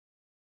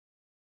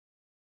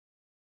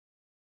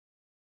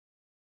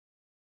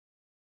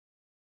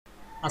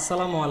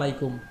Assalamu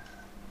Walaikum.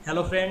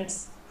 Hello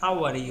friends,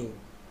 how are you?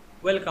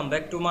 Welcome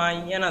back to my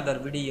another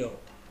video.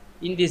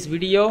 In this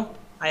video,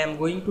 I am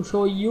going to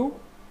show you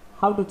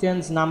how to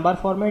change number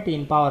format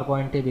in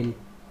PowerPoint table.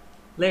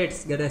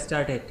 Let's get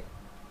started.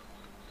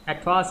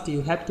 At first,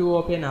 you have to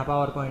open a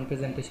PowerPoint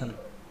presentation.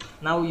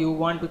 Now you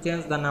want to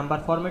change the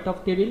number format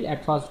of table.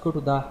 At first, go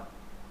to the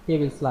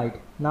table slide.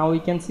 Now we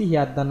can see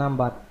here the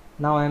number.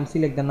 Now I am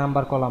select the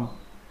number column.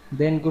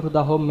 Then go to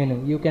the home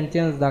menu. You can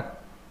change the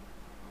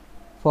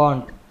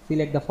font.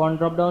 Select the font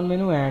drop down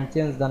menu and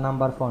change the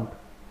number font.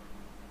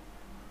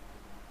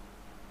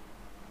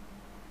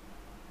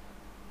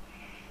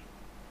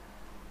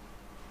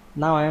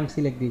 Now I am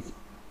select this.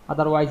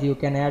 Otherwise you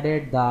can add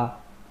it the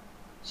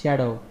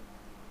shadow.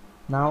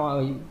 Now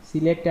I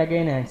select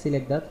again and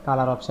select the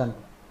color option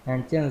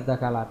and change the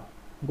color.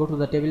 Go to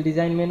the table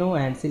design menu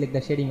and select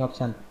the shading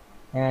option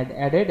and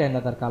added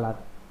another color.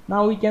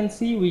 Now we can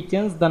see we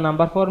change the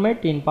number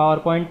format in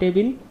PowerPoint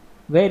table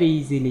very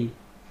easily.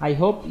 I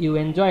hope you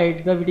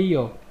enjoyed the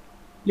video.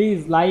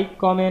 Please like,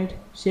 comment,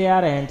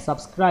 share and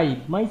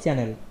subscribe my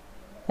channel.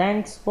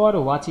 Thanks for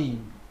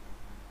watching.